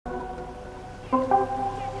Hey,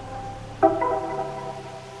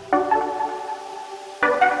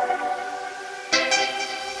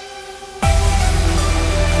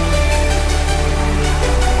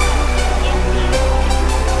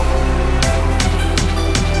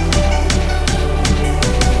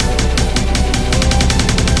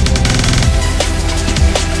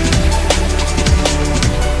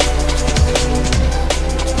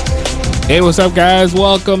 what's up, guys?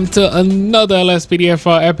 Welcome to another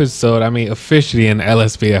Lspdfr episode. I mean, officially an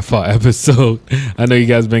Lspdfr episode. I know you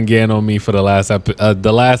guys been getting on me for the last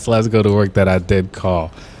Let's Go to Work that I did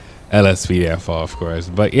call Lspdfr, of course.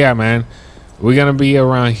 But yeah, man, we're gonna be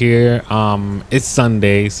around here. It's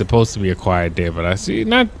Sunday, supposed to be a quiet day, but I see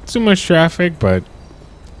not too much traffic. But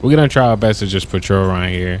we're gonna try our best to just patrol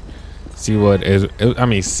around here. See what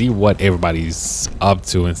everybody's up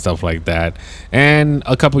to and stuff like that. And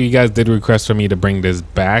a couple of you guys did request for me to bring this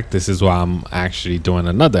back. This is why I'm actually doing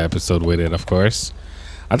another episode with it, of course.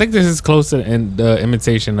 I think this is close to in the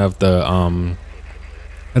imitation of the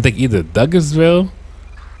I think either Douglasville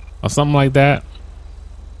or something like that.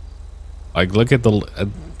 Like, look at the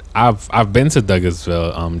I've been to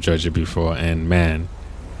Douglasville, Georgia before, and man,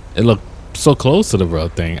 it looked so close to the real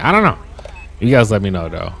thing. I don't know. You guys let me know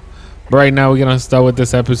though. But right now, we're gonna start with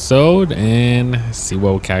this episode and see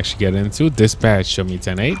what we can actually get into. Dispatch, show me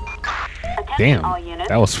 10-8. Damn,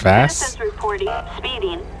 that was fast. All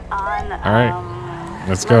right,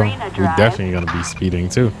 let's go. We're definitely gonna be speeding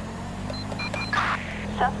too.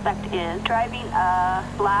 Suspect is driving a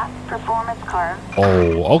black performance car.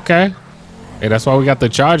 Oh, okay. Hey, that's why we got the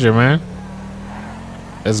Charger, man.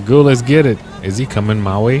 Let's go. Let's get it. Is he coming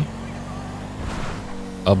my way?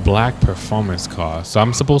 A black performance car, so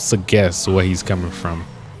I'm supposed to guess where he's coming from.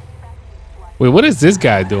 Wait, what is this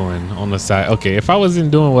guy doing on the side? Okay, if I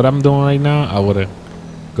wasn't doing what I'm doing right now, I would have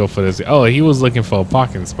go for this. Oh, he was looking for a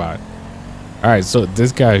parking spot. All right, so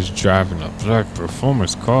this guy's driving a black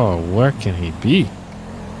performance car. Where can he be?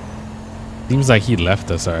 Seems like he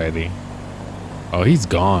left us already. Oh, he's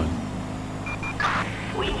gone.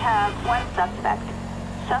 We have one suspect.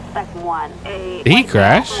 Suspect one. Did he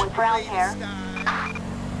crash? With brown hair.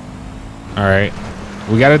 All right,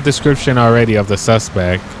 we got a description already of the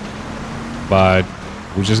suspect, but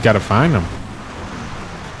we just got to find him.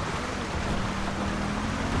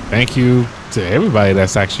 Thank you to everybody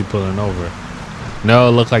that's actually pulling over. No,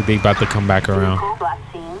 it looks like they about to come back around.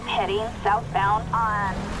 Heading southbound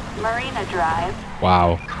on Marina Drive.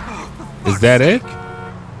 Wow, is that it?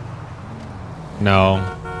 No.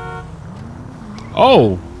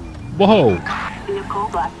 Oh, whoa. Vehicle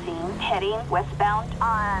black scene heading westbound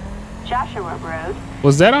on Joshua Road.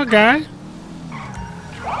 Was that our guy?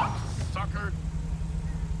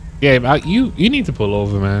 Yeah, you need to pull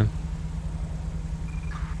over, man.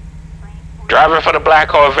 Driver for the black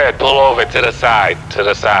Corvette, pull over to the side, to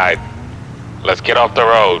the side. Let's get off the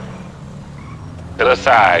road. To the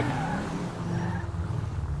side.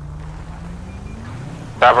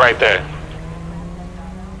 Stop right there.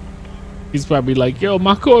 He's probably like, yo,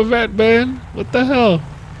 my Corvette, man. What the hell? All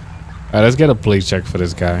right, let's get a plate check for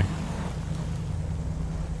this guy.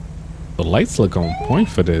 The lights look on point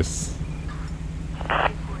for this.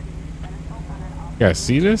 Yeah,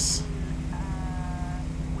 see this?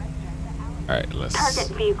 All right, let's. Target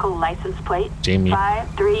vehicle license plate. Jamie.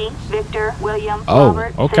 53 Victor William Oh,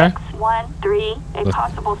 Robert okay. 613. A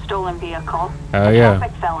possible stolen vehicle. Hell yeah.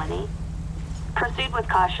 Traffic felony. Proceed with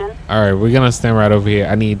caution. All right, we're gonna stand right over here.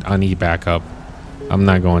 I need backup. I'm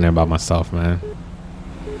not going in by myself, man.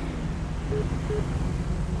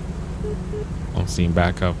 Don't see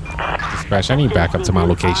backup. Dispatch, I need backup to my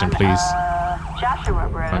location, please. Joshua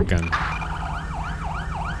Road. Again.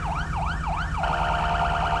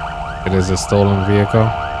 It is a stolen vehicle.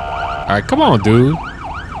 All right, come on, dude.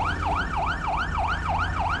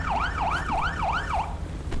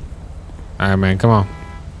 All right, man, come on.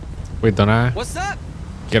 Wait, don't I? What's up?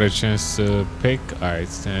 Get a chance to pick? All right,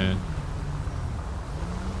 stand.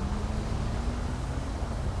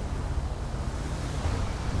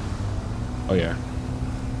 Oh yeah.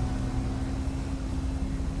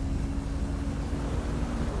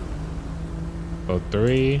 So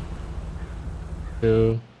 3,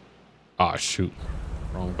 2. Oh shoot,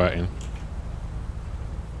 wrong button.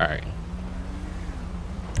 All right.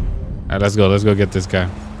 All right, let's go. Let's go get this guy.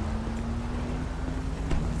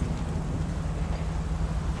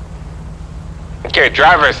 Okay,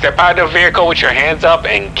 driver, step out of the vehicle with your hands up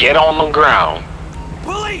and get on the ground.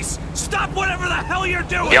 Police! Stop whatever the hell you're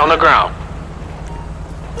doing! Get on the ground.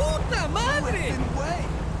 Puta madre!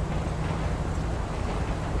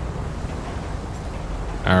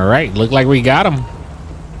 All right, look like we got him.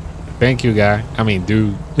 Thank you, guy. I mean,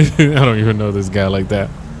 dude. I don't even know this guy like that.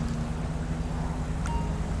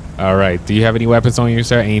 All right. Do you have any weapons on you,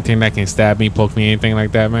 sir? Anything that can stab me, poke me, anything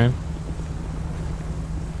like that, man?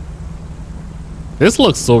 This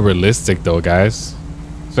looks so realistic, though, guys.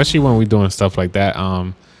 Especially when we're doing stuff like that.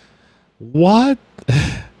 What?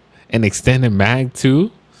 An extended mag, too?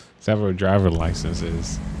 Several driver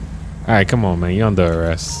licenses. All right, come on, man. You're under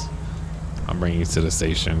arrest. I'll bring you to the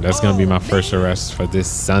station. That's going to be my first arrest for this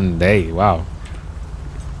Sunday. Wow.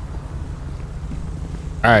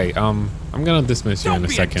 All right, I'm gonna dismiss you in a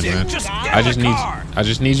second, man. I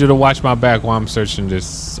just need you to watch my back while I'm searching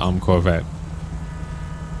this Corvette.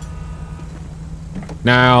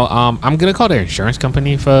 Now, I'm gonna call the insurance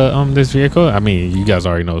company for this vehicle. I mean, you guys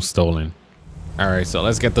already know it's stolen. All right, so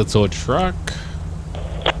let's get the tow truck.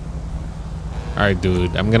 All right,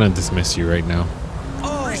 dude, I'm gonna dismiss you right now.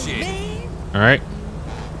 Oh, shit. All right,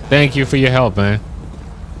 thank you for your help, man.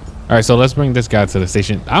 All right, so let's bring this guy to the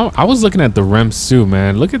station. I was looking at the rims too,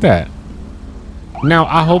 man. Look at that. Now,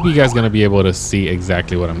 I hope you guys gonna be able to see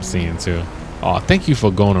exactly what I'm seeing too. Oh, thank you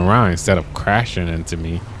for going around instead of crashing into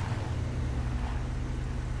me.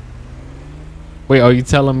 Wait, are you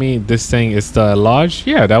telling me this thing is still at large?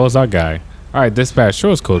 Yeah, that was our guy. All right, dispatch,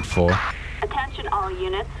 show us code 4. Attention all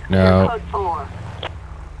units. No. Code 4.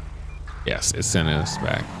 Yes, it's sending us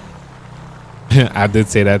back. I did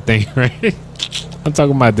say that thing, right? I'm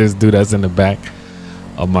talking about this dude that's in the back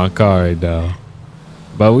of my car right now.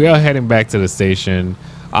 But we are heading back to the station.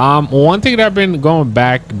 One thing that I've been going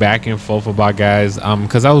back and forth about, guys,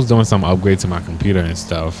 because I was doing some upgrade to my computer and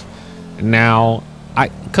stuff. Now,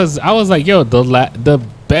 because I was like, yo, the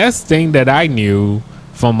best thing that I knew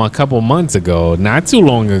from a couple months ago, not too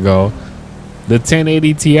long ago, the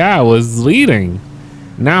 1080 Ti was leading.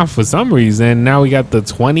 Now, for some reason, now we got the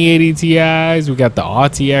 2080 Ti's, we got the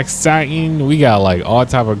RTX Titan, we got like all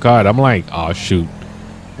type of card. I'm like, oh shoot,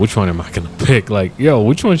 which one am I gonna pick? Like, yo,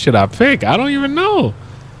 which one should I pick? I don't even know,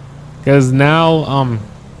 because now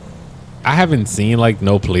I haven't seen like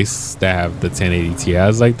no place that have the 1080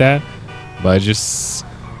 Ti's like that. But just,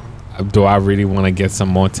 do I really want to get some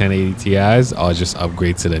more 1080 Ti's or just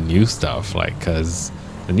upgrade to the new stuff? Like, because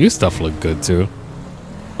the new stuff look good too.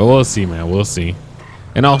 But we'll see, man. We'll see.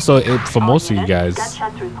 And also, for most of you guys,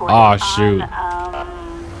 oh shoot,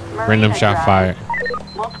 random shot fired.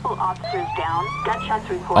 Multiple officers down. Gunshots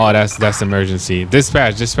reported. Oh, that's emergency.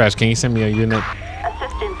 Dispatch, can you send me a unit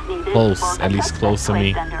Assistance needed. close, at least close to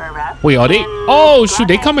me? Under arrest. Wait, are they? Oh shoot,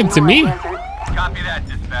 they coming to me. Copy that,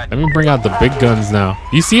 dispatch. Let me bring out the big guns now.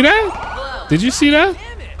 You see that? Did you see that?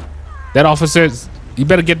 That officer, you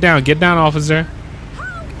better get down, officer.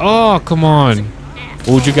 Oh, come on.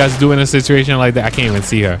 What would you guys do in a situation like that? I can't even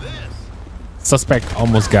see her. Suspect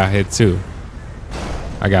almost got hit too.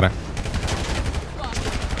 I got her.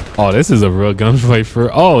 Oh, this is a real gunfight for.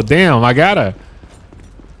 Oh, damn, I got her.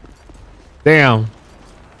 Damn.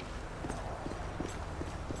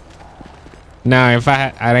 Now, if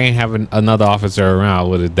I didn't have another officer around, I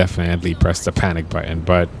would have definitely pressed the panic button.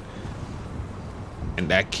 But in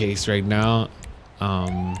that case right now,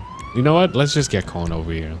 you know what? Let's just get Cone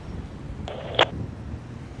over here.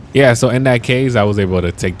 Yeah, so in that case, I was able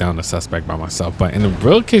to take down the suspect by myself. But in the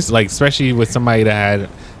real case, like especially with somebody that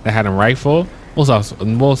had a rifle, most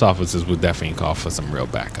officers would definitely call for some real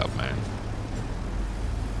backup, man.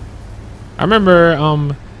 I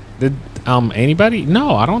remember, did anybody?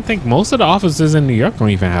 No, I don't think most of the officers in New York don't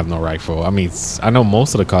even have no rifle. I mean, I know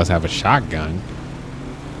most of the cars have a shotgun,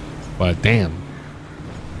 but damn.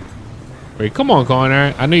 Wait, come on,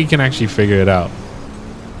 Connor. I know you can actually figure it out.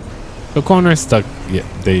 The corner is stuck. Yeah,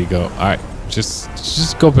 there you go. All right,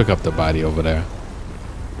 just go pick up the body over there.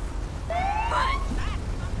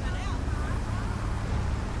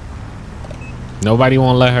 Nobody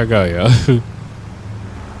won't let her go, yo.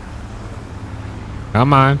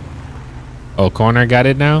 Come on. Oh, corner got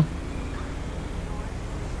it now.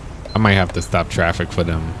 I might have to stop traffic for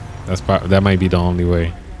them. That might be the only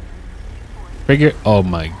way. Figure. Oh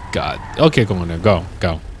my God. Okay, corner, go.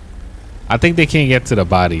 I think they can't get to the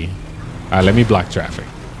body. All right, let me block traffic.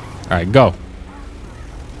 All right, go.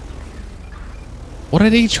 What are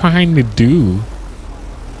they trying to do?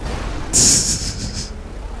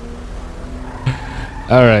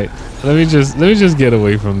 All right, let me just get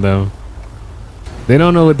away from them. They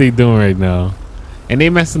don't know what they're doing right now, and they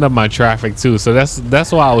messing up my traffic too. So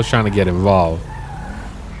that's why I was trying to get involved.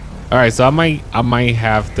 All right, so I might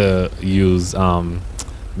have to use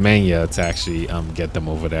Mania to actually get them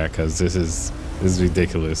over there, because this is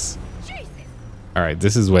ridiculous. All right,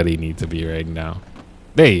 this is where they need to be right now.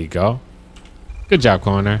 There you go. Good job,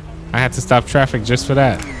 corner. I had to stop traffic just for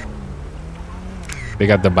that. They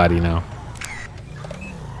got the body now.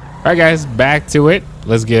 All right, guys, back to it.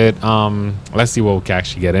 Let's get let's see what we can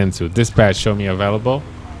actually get into. Dispatch, show me available.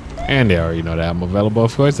 And they already know that I'm available,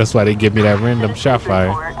 of course. That's why they give me that random shot fire.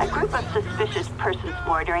 A group of suspicious persons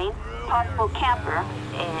bordering, possible camper.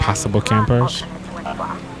 Possible campers?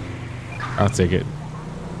 I'll take it.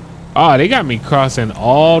 Oh, they got me crossing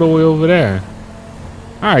all the way over there.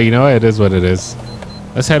 All right, you know what? It is what it is.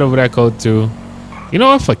 Let's head over that code 2. You know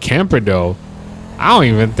what? For camper, though, I don't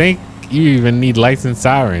even think you even need lights and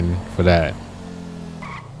siren for that.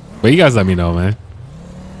 But you guys let me know, man.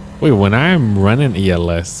 Wait, when I'm running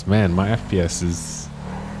ELS, man, my FPS is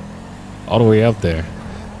all the way up there.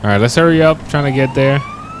 All right, let's hurry up. Trying to get there.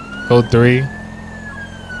 Code 3.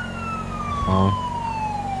 Oh.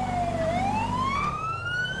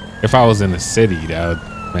 If I was in the city, that would,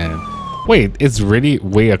 man. Wait, it's really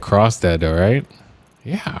way across that though, right?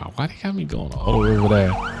 Yeah, why they got me going all the way over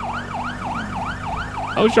there?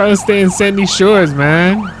 I was trying to stay in Sandy Shores,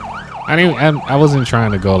 man. I wasn't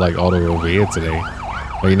trying to go like all the way over here today.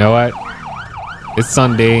 But you know what? It's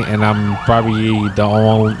Sunday and I'm probably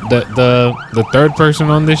the third person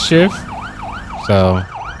on this shift. So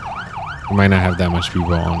we might not have that much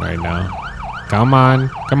people on right now. Come on,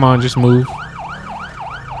 just move.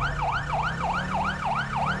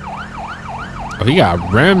 Oh, he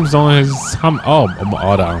got rims on his all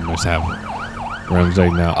the armors have rims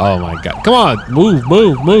right now. Oh my god. Come on, move.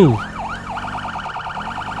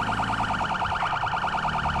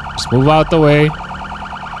 Just move out the way.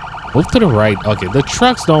 Move to the right. Okay, the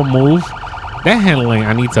trucks don't move. That handling,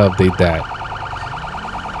 I need to update that.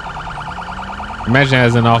 Imagine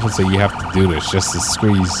as an officer, you have to do this just to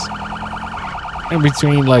squeeze in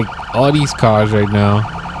between like all these cars right now.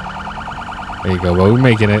 There you go, but we're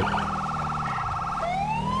making it.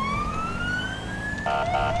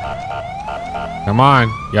 Come on,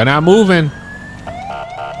 you're not moving.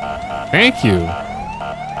 Thank you.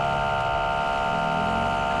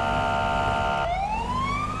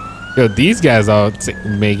 Yo, these guys are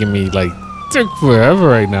making me like took forever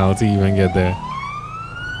right now to even get there.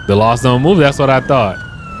 The lost don't move. That's what I thought.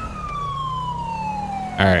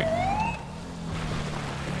 All right.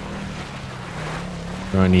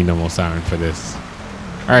 We don't need no more siren for this.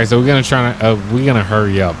 All right, so we're gonna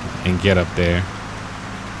hurry up and get up there.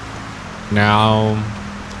 Now,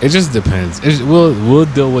 it just depends. We'll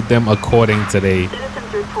deal with them according to they.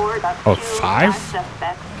 Oh, 5?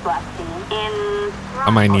 I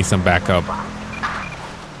might need some backup.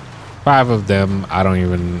 5 of them. I don't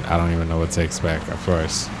even know what to expect at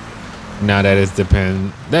first. Now that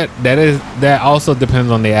also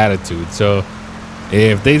depends on their attitude. So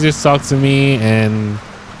if they just talk to me and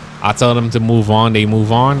I tell them to move on, they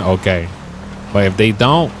move on. Okay, but if they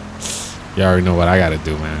don't, you already know what I gotta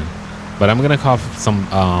do, man. But I'm gonna call some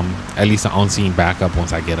at least an on-scene backup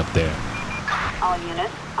once I get up there. All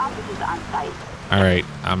units, officers on site. All right,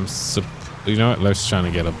 you know what? Let's try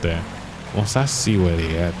to get up there. Once I see where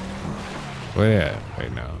they at,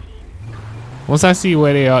 right now. Once I see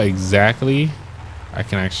where they are exactly, I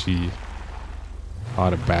can actually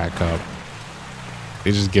call to back up.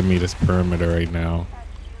 They just give me this perimeter right now.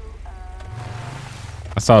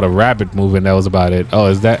 I saw the rabbit moving. That was about it. Oh,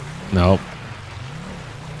 is that? Nope.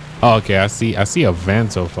 Oh, okay, I see a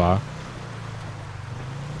van so far.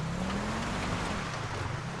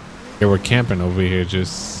 They were camping over here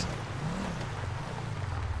just.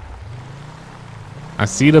 I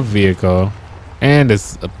see the vehicle and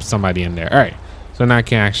there's somebody in there. All right, so now I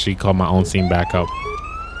can actually call my own scene back up.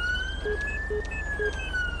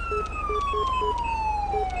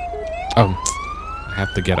 Oh, I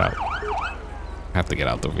have to get out. I have to get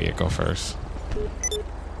out the vehicle first.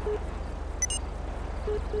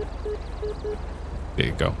 There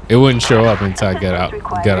you go. It wouldn't show up until I get out the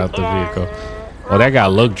vehicle. Oh, that guy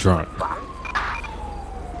looked drunk.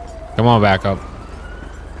 Come on, back up.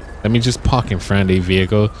 Let me just park in front of their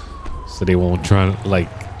vehicle so they won't try to like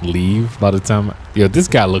leave by the time. Yo, this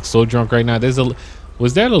guy looks so drunk right now.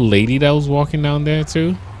 Was there a lady that was walking down there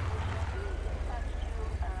too?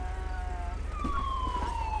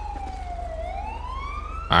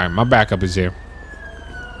 All right, my backup is here.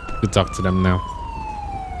 Good talk to them now.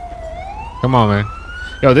 Come on, man.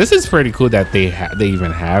 Yo, this is pretty cool that they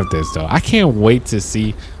even have this though. I can't wait to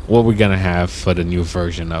see what we're gonna have for the new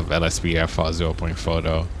version of Lspdfr 0.4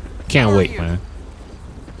 though. Can't wait, man.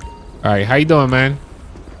 All right, how you doing, man?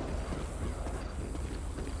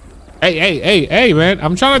 Hey, man.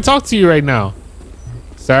 I'm trying to talk to you right now,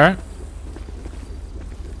 sir.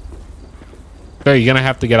 Sir, you're gonna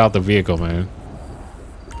have to get out the vehicle, man.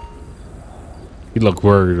 You look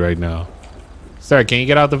worried right now. Sir, can you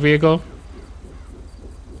get out the vehicle?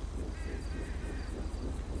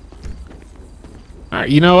 right,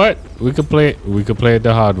 you know what? We could play it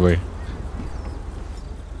the hard way.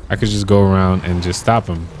 I could just go around and just stop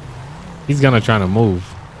him. He's gonna try to move.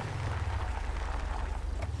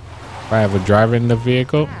 If I have a driver in the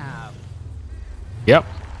vehicle. Yep.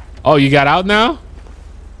 Oh, you got out now?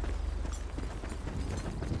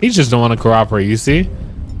 He just don't want to cooperate, you see?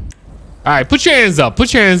 All right, put your hands up.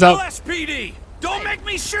 Put your hands up. LSPD, don't make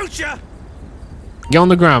me shoot you. Get on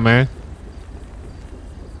the ground, man.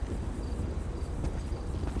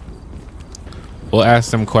 We'll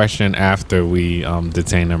ask them question after we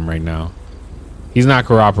detain him right now. He's not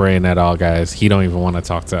cooperating at all, guys. He don't even want to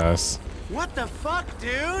talk to us. What the fuck,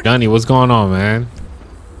 dude? Gunny, what's going on, man?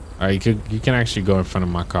 All right, you can actually go in front of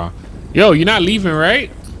my car. Yo, you're not leaving,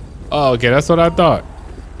 right? Oh, okay, that's what I thought.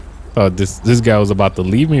 Thought this guy was about to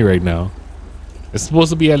leave me right now. It's supposed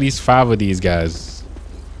to be at least 5 of these guys.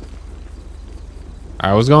 All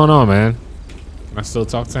right, what's going on, man? Can I still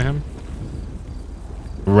talk to him?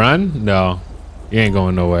 Run? No, you ain't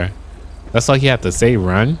going nowhere. That's all he had to say,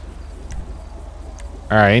 run.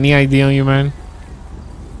 All right, any idea on you, man?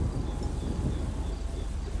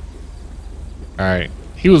 All right,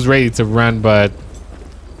 he was ready to run, but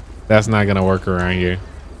that's not gonna work around here.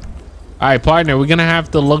 All right, partner, we're gonna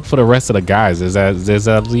have to look for the rest of the guys. There's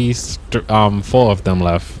at least 4 of them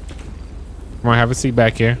left. Come on, have a seat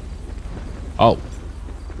back here. Oh,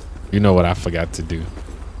 you know what I forgot to do.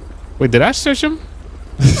 Wait, did I search him?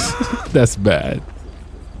 That's bad.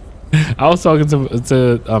 I was talking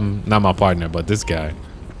to not my partner, but this guy.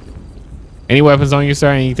 Any weapons on you,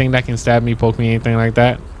 sir? Anything that can stab me, poke me, anything like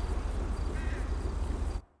that?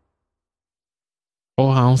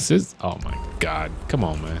 4 ounces? Oh my God. Come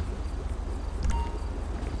on, man.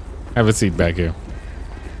 Have a seat back here.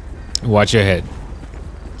 Watch your head.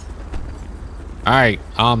 All right,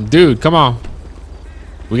 dude, come on.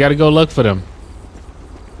 We got to go look for them.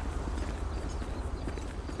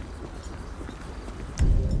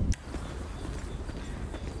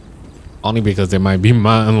 Only because there might be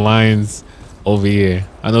mountain lions over here.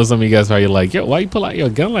 I know some of you guys probably like, yo, why you pull out your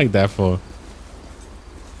gun like that for?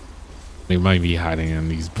 They might be hiding in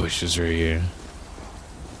these bushes right here.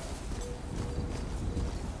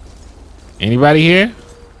 Anybody here?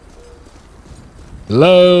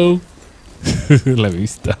 Hello? Let me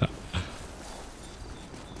stop.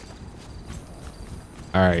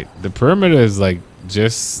 All right, the perimeter is like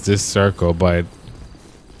just this circle, but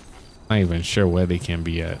I'm not even sure where they can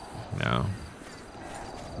be at now.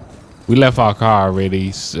 We left our car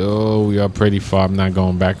already, so we are pretty far. I'm not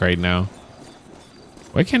going back right now.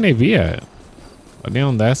 Where can they be at? Are they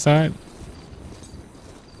on that side?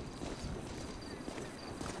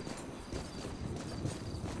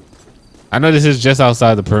 I know this is just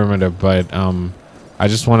outside the perimeter, but I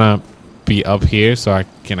just want to be up here so I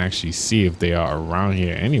can actually see if they are around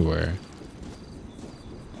here anywhere.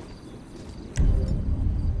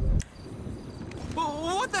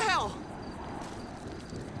 What the hell?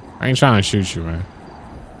 I ain't trying to shoot you, man.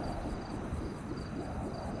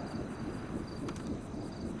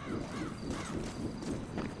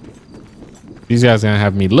 These guys gonna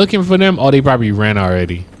have me looking for them. Oh, they probably ran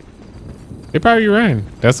already. They probably ran.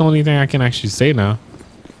 That's the only thing I can actually say now.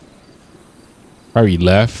 Probably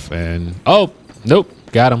left and... Oh, nope.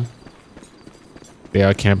 Got them. They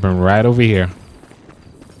are camping right over here.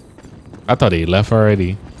 I thought they left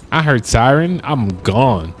already. I heard siren. I'm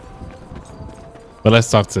gone. But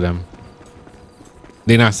let's talk to them.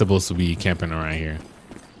 They're not supposed to be camping around here.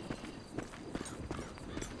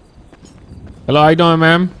 Hello, how you doing,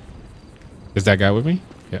 ma'am? Is that guy with me?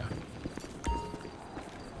 Yeah.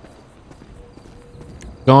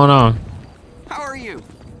 What's going on? How are you?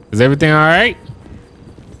 Is everything all right?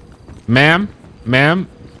 Ma'am? Ma'am?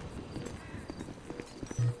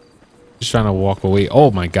 Just trying to walk away.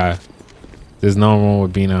 Oh my God. There's no wrong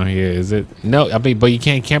with being out here, is it? No, I mean, but you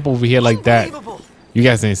can't camp over here like that. You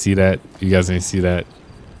guys didn't see that. You guys didn't see that.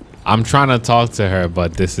 I'm trying to talk to her,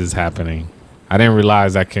 but this is happening. I didn't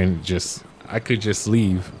realize I could just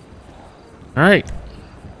leave. All right.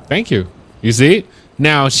 Thank you. You see?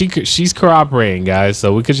 Now she's cooperating, guys,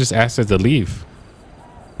 so we could just ask her to leave.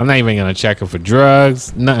 I'm not even gonna check her for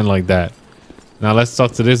drugs, nothing like that. Now let's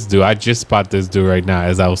talk to this dude. I just spot this dude right now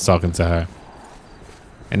as I was talking to her.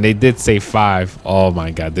 And they did say 5. Oh my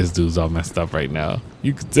God, this dude's all messed up right now.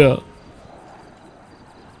 You can tell.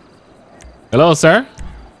 Hello, sir.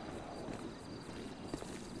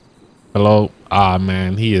 Hello. Ah,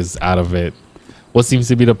 man, he is out of it. What seems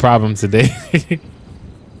to be the problem today?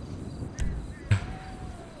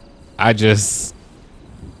 I just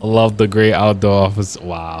love the great outdoor office.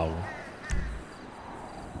 Wow.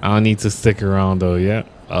 I don't need to stick around though. Yeah.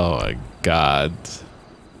 Oh my God.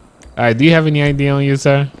 All right, do you have any ID on you,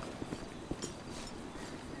 sir?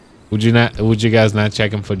 Would you guys not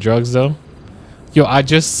check him for drugs though? Yo, I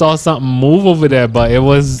just saw something move over there, but it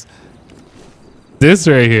was this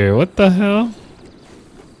right here. What the hell?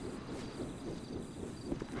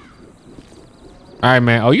 All right,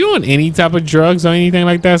 man. Are you on any type of drugs or anything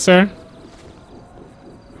like that, sir?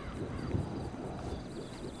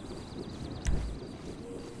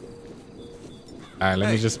 All right,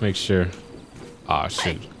 let me just make sure. Oh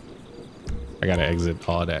shit. I gotta exit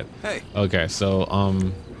all that. Hey. Okay, so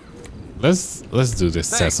let's do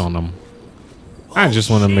this test on him. I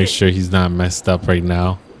just want to make sure he's not messed up right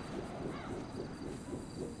now.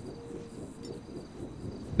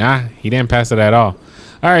 Nah, he didn't pass it at all.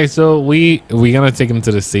 All right, so we gonna take him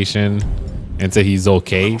to the station until he's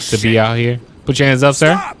okay to be out here. Put your hands up,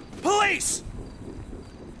 sir. Stop! Police!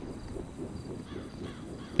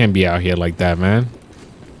 Can't be out here like that, man.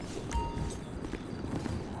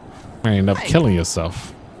 Might end up killing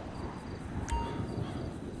yourself.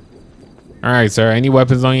 All right, sir. Any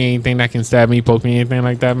weapons on you? Anything that can stab me, poke me, anything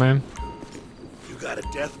like that, man? You got a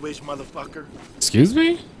death wish, motherfucker? Excuse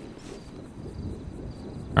me?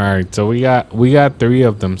 All right, so we got 3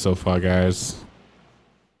 of them so far, guys.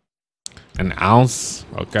 An ounce?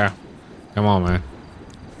 Okay. Come on, man.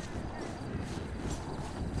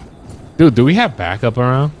 Dude, do we have backup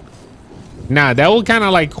around? Nah, that would kind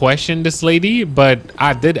of like question this lady, but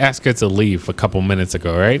I did ask her to leave a couple minutes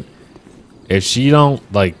ago, right? If she don't,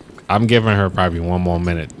 like, I'm giving her probably 1 more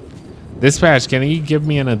minute. Dispatch, can you give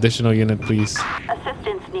me an additional unit, please?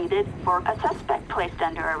 Assistance needed for a suspect placed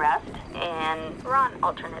under arrest in Ron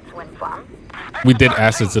alternates wind farm. We did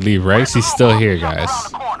ask her to leave, right? She's still here, guys.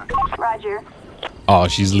 Roger. Oh,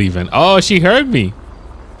 she's leaving. Oh, she heard me.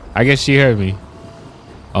 I guess she heard me.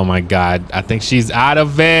 Oh my God. I think she's out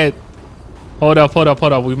of it. Hold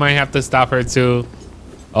up. We might have to stop her too.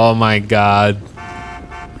 Oh my God.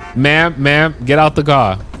 Ma'am, get out the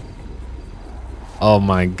car. Oh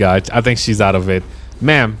my God. I think she's out of it.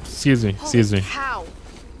 Ma'am, excuse me. How?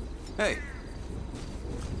 Hey.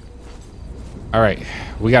 All right.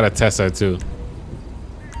 We got to test her too.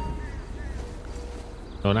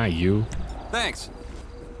 No, not you. Thanks.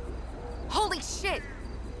 Holy shit!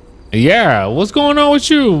 Yeah, what's going on with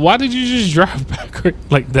you? Why did you just drive backward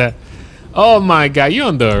like that? Oh my God, you're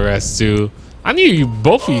under arrest too. I knew you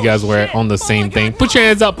both of you guys were on the same thing. Put your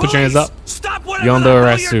hands up. Put your hands up. Stop whatever You're under the hell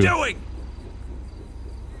arrest you're too. doing.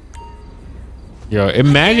 Yo,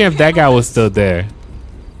 imagine if that guy was still there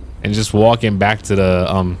and just walking back to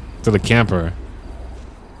the camper.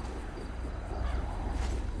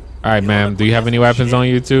 All right, ma'am. Do you have any weapons on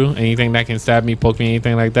you too? Anything that can stab me, poke me,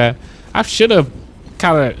 anything like that? I should have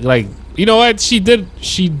kind of like, you know what? She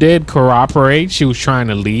did corroborate. She was trying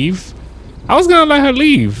to leave. I was gonna let her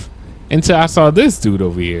leave until I saw this dude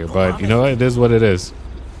over here. But you know what? It is what it is.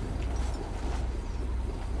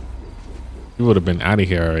 You would have been out of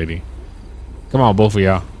here already. Come on, both of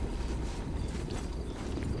y'all.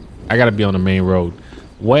 I gotta be on the main road.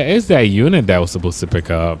 Where is that unit that was supposed to pick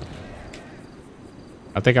her up?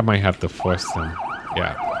 I think I might have to force them.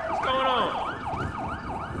 Yeah. What's going on?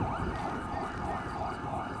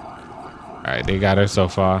 All right, they got her so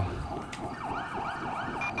far.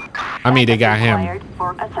 I mean, they got him.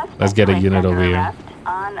 Let's get a unit over here.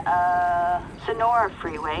 On Sonora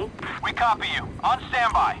Freeway. We copy you. On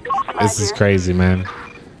standby. This is crazy, man.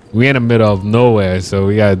 We in the middle of nowhere, so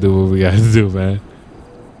we gotta do what we gotta do, man.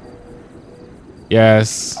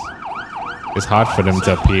 Yes. It's hard for them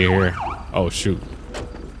to appear here. Oh, shoot.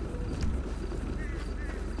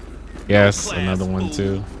 Yes, another one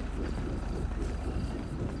too.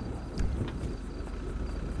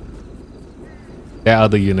 That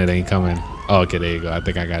other unit ain't coming. Oh, okay, there you go. I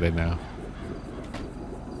think I got it now.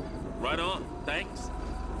 Right on. Thanks.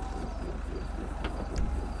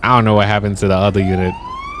 I don't know what happened to the other unit.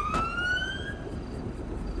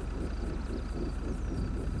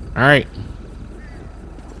 All right.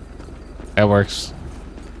 That works.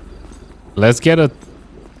 Let's get a...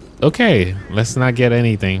 Okay, let's not get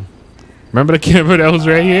anything. Remember the camera that was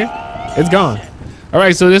right here? It's gone. All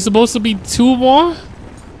right, so there's supposed to be 2 more.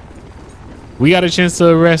 We got a chance to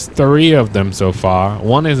arrest 3 of them so far.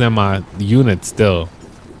 1 is in my unit still.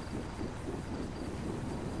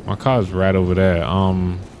 My car's right over there.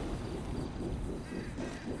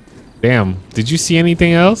 Damn, did you see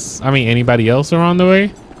anything else? I mean, anybody else around the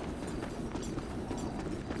way?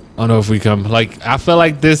 I don't know if we come. Like, I feel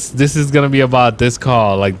like this is gonna be about this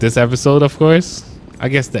call, like this episode, of course. I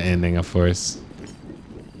guess the ending, of course.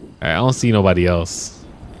 I don't see nobody else.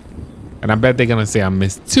 And I bet they're gonna say I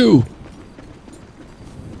missed 2.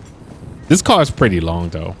 This car is pretty long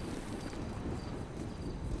though.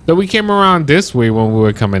 So we came around this way when we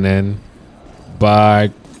were coming in,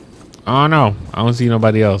 but I don't know. I don't see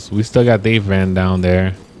nobody else. We still got Dave van down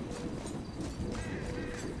there.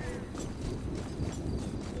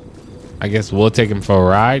 I guess we'll take him for a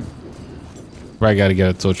ride. Probably got to get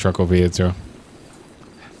a tow truck over here too.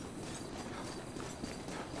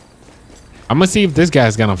 I'm gonna see if this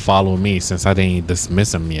guy's gonna follow me since I didn't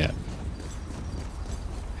dismiss him yet.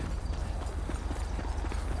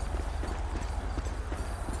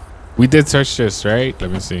 We did search this, right?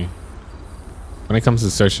 Let me see. When it comes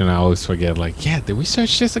to searching, I always forget. Like, yeah, did we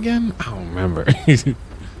search this again? I don't remember.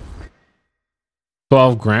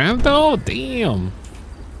 12 grand though? Damn.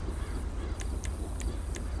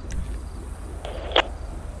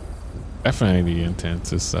 Definitely the intent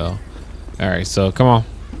to sell. All right, so come on.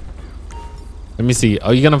 Let me see.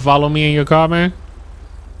 Are you gonna follow me in your car, man?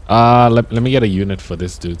 Let me get a unit for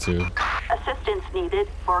this dude too. Assistance needed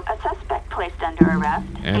for a suspect placed under arrest.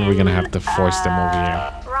 And we're gonna have to force them over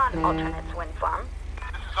here. Ron, alternates wind farm.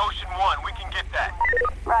 This is Ocean 1. We can get that.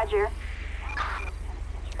 Roger.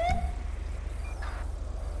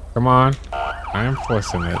 Come on. I am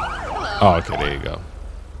forcing it. Oh, okay, there you go.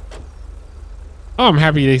 Oh, I'm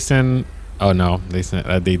happy they send. Oh no, they sent.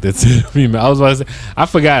 They did send a female. I was about to say. I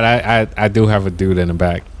forgot. I do have a dude in the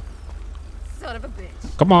back. Son of a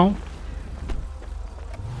bitch. Come on.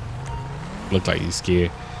 Look like he's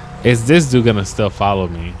scared. Is this dude gonna still follow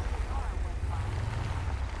me?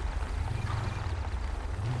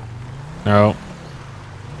 No.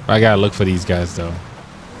 I gotta look for these guys though.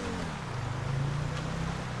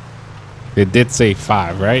 It did say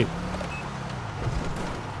 5, right?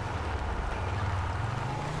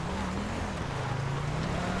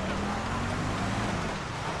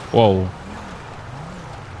 Whoa.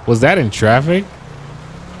 Was that in traffic?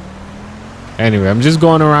 Anyway, I'm just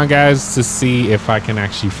going around, guys, to see if I can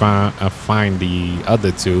actually find the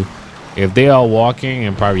other two. If they are walking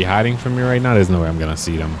and probably hiding from me right now, there's no way I'm gonna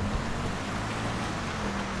see them.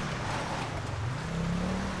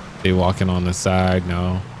 They walking on the side?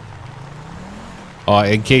 No. Oh,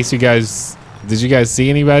 in case you guys, did you guys see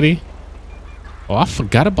anybody? Oh, I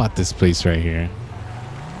forgot about this place right here.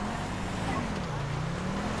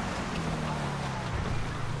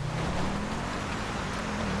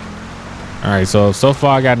 All right, so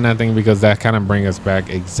far I got nothing because that kind of brings us back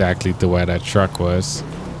exactly to where that truck was.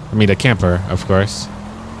 I mean, the camper, of course.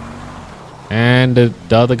 And the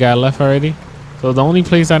other guy left already. So the only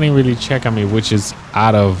place I didn't really check, I mean, which is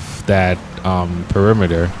out of that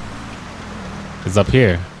perimeter, is up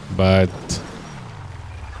here. But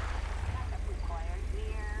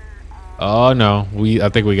oh no, I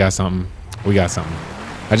think we got something. We got something.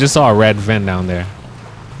 I just saw a red van down there.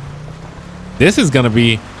 This is gonna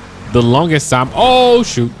be the longest time. Oh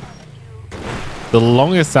shoot, the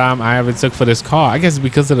longest time I ever took for this car. I guess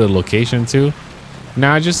because of the location too.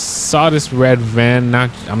 Now I just saw this red van.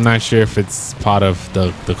 I'm not sure if it's part of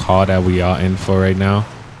the car that we are in for right now.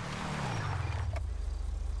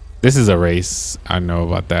 This is a race. I know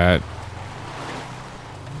about that.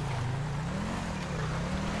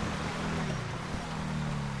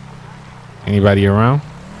 Anybody around?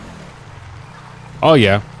 Oh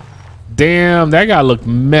yeah. Damn, that guy look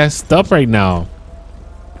messed up right now.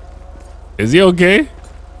 Is he okay?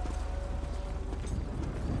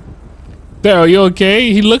 Daryl, you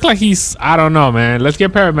okay? He looked like he's, I don't know, man. Let's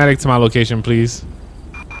get paramedic to my location, please.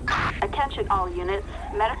 Attention all units.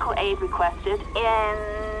 Medical aid requested in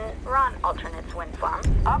Ron Alternates Wind Farm.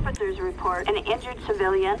 Officers report an injured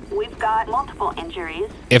civilian. We've got multiple injuries.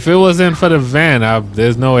 If it wasn't for the van,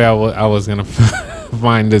 there's no way I was gonna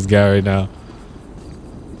find this guy right now.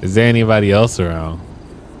 Is there anybody else around?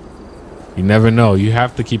 You never know. You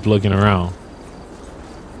have to keep looking around.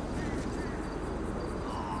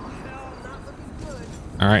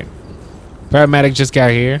 All right. Paramedic just got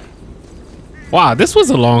here. Wow, this was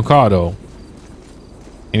a long car though.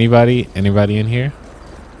 Anybody in here?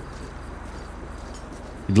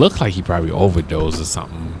 It looked like he probably overdosed or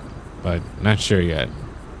something, but not sure yet.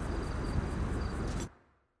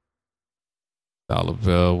 Dollar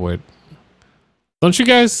bill with. Don't you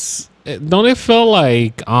guys? Don't it feel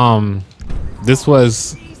like this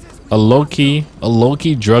was a low key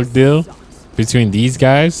drug deal between these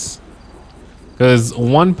guys? Because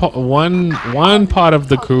one part of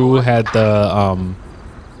the crew had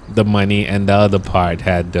the money and the other part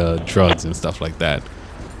had the drugs and stuff like that.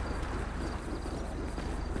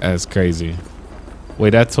 That's crazy.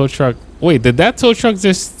 Wait, that tow truck. Wait, did that tow truck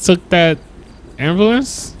just took that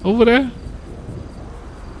ambulance over there?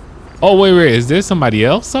 Oh wait, is there somebody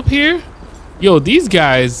else up here? Yo, these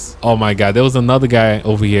guys. Oh my God, there was another guy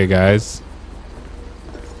over here, guys.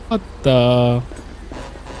 What the?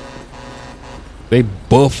 They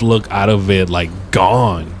both look out of it like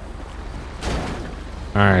gone.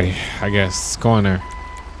 All right, I guess go in there.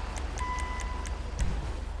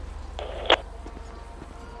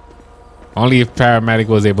 Only if paramedic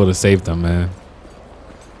was able to save them, man.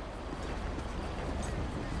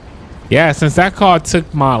 Yeah, since that car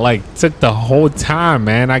took the whole time,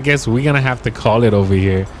 man, I guess we're gonna have to call it over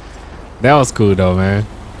here. That was cool though, man.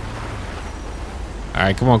 All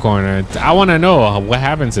right, come on, Coroner. I want to know what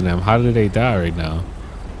happened to them. How did they die right now?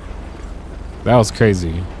 That was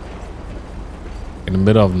crazy. In the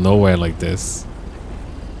middle of nowhere like this.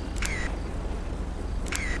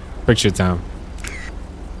 Picture time.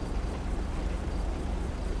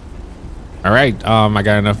 All right, I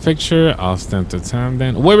got enough picture. I'll stamp the time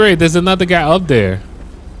then. Wait, there's another guy up there.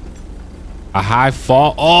 A high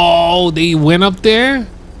fall. Oh, they went up there?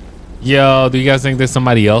 Yo, do you guys think there's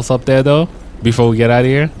somebody else up there though? Before we get out of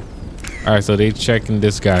here? All right, so they checking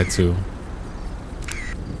this guy too.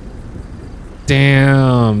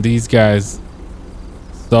 Damn, these guys.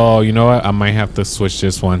 So, you know what? I might have to switch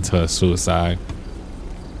this one to a suicide.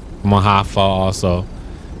 I'm a high fall also.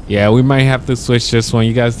 Yeah, we might have to switch this one.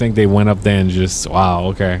 You guys think they went up there and just, wow,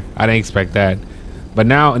 okay. I didn't expect that. But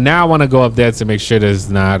now I want to go up there to make sure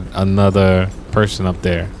there's not another person up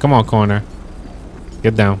there. Come on, Coroner.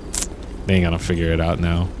 Get down. They ain't gonna figure it out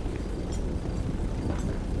now.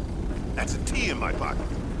 That's a T in my pocket.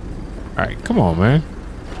 All right, come on, man.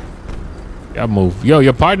 Y'all move. Yo,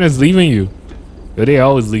 your partner's leaving you. Yo, they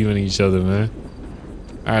always leaving each other, man.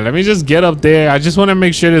 All right, let me just get up there. I just want to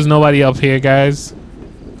make sure there's nobody up here, guys.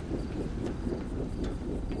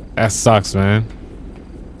 That sucks, man.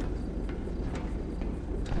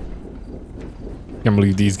 Can't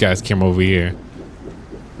believe these guys came over here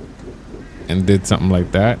and did something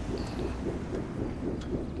like that.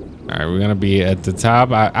 All right, we're gonna be at the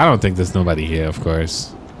top. I don't think there's nobody here, of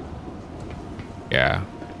course. Yeah,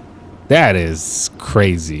 that is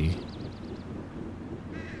crazy.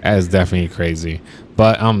 That is definitely crazy.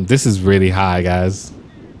 But this is really high, guys.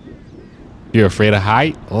 You're afraid of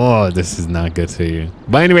height? Oh, this is not good for you.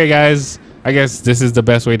 But anyway, guys, I guess this is the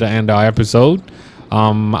best way to end our episode.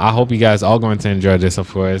 I hope you guys are going to enjoy this, of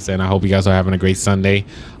course, and I hope you guys are having a great Sunday.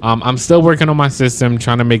 I'm still working on my system,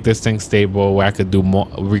 trying to make this thing stable where I could do more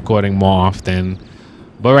recording more often.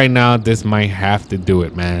 But right now, this might have to do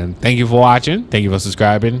it, man. Thank you for watching. Thank you for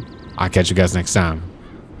subscribing. I'll catch you guys next time.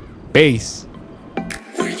 Peace.